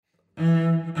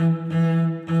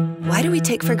Why do we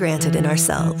take for granted in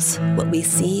ourselves what we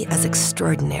see as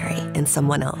extraordinary in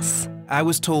someone else? I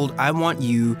was told I want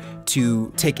you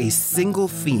to take a single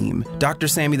theme, Dr.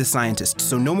 Sammy the Scientist,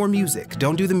 so no more music.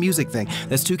 Don't do the music thing.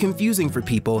 That's too confusing for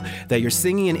people, that you're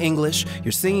singing in English,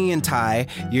 you're singing in Thai,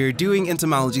 you're doing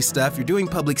entomology stuff, you're doing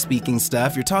public speaking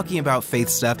stuff, you're talking about faith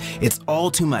stuff. It's all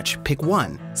too much. Pick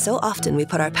one. So often we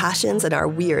put our passions and our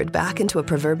weird back into a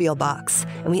proverbial box,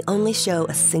 and we only show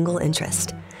a single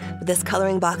interest. But this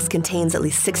coloring box contains at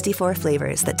least 64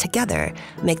 flavors that together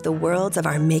make the worlds of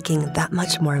our making that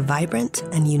much more vibrant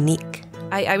and unique.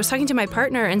 I was talking to my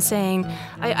partner and saying,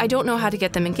 I don't know how to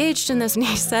get them engaged in this. And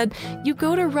he said, you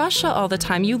go to Russia all the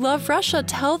time. You love Russia.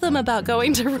 Tell them about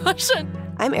going to Russia.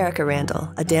 I'm Erica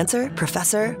Randall, a dancer,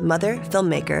 professor, mother,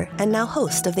 filmmaker, and now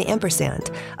host of The Ampersand,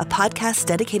 a podcast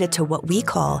dedicated to what we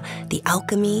call the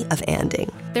alchemy of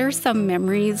anding. There are some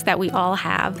memories that we all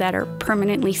have that are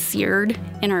permanently seared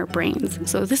in our brains.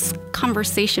 So this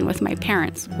conversation with my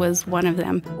parents was one of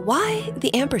them. Why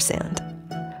the ampersand?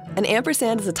 An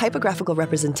ampersand is a typographical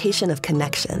representation of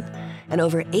connection. And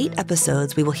over 8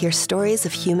 episodes, we will hear stories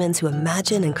of humans who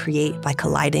imagine and create by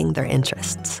colliding their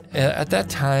interests. At that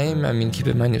time, keep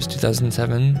in mind it was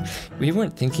 2007, we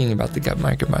weren't thinking about the gut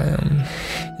microbiome.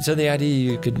 So the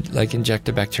idea you could inject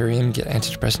a bacterium, get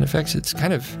antidepressant effects, it's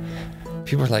kind of,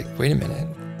 people are like, wait a minute.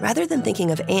 Rather than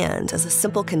thinking of and as a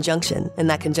simple conjunction in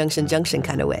that conjunction-junction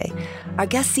kind of way, our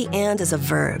guests see and as a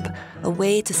verb, a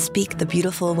way to speak the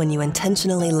beautiful when you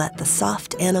intentionally let the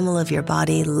soft animal of your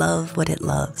body love what it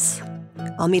loves.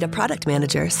 I'll meet a product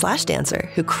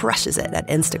manager/dancer who crushes it at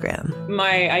Instagram.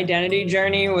 My identity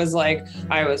journey was I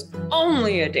was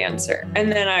only a dancer,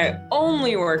 and then I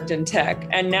only worked in tech,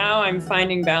 and now I'm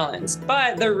finding balance.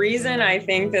 But the reason I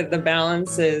think that the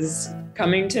balance is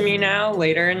coming to me now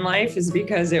later in life is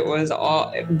because it was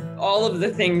all of the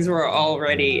things were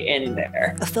already in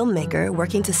there. A filmmaker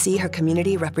working to see her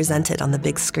community represented on the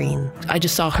big screen. I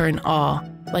just saw her in awe.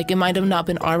 It might have not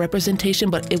been our representation,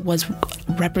 but it was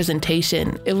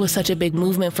representation. It was such a big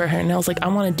movement for her. And I was like, I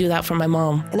want to do that for my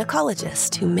mom. An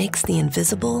ecologist who makes the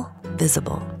invisible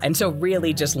visible. And so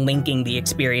really just linking the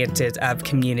experiences of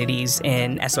communities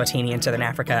in Eswatini and Southern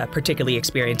Africa, particularly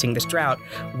experiencing this drought,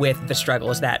 with the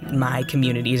struggles that my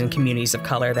communities and communities of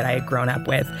color that I had grown up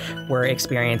with were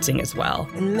experiencing as well.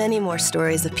 And many more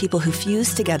stories of people who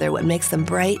fuse together what makes them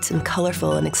bright and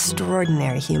colorful and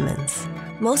extraordinary humans.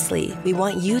 Mostly, we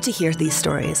want you to hear these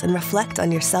stories and reflect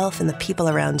on yourself and the people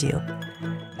around you.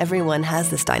 Everyone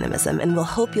has this dynamism, and we'll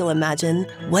hope you'll imagine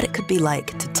what it could be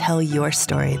like to tell your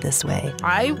story this way.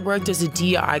 I worked as a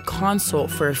DI consult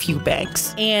for a few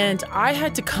banks, and I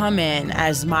had to come in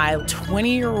as my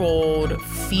 20-year-old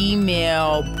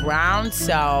female brown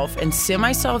self and sit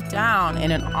myself down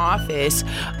in an office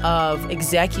of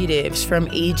executives from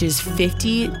ages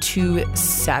 50 to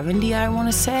 70, I want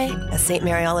to say. As St.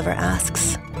 Mary Oliver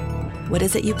asks, what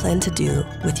is it you plan to do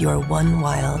with your one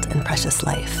wild and precious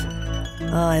life?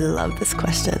 Oh, I love this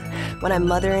question. When I'm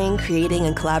mothering, creating,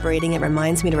 and collaborating, it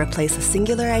reminds me to replace a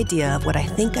singular idea of what I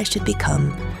think I should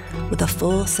become with a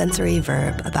full sensory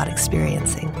verb about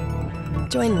experiencing.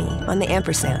 Join me on The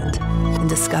Ampersand and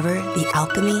discover the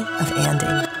alchemy of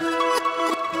anding.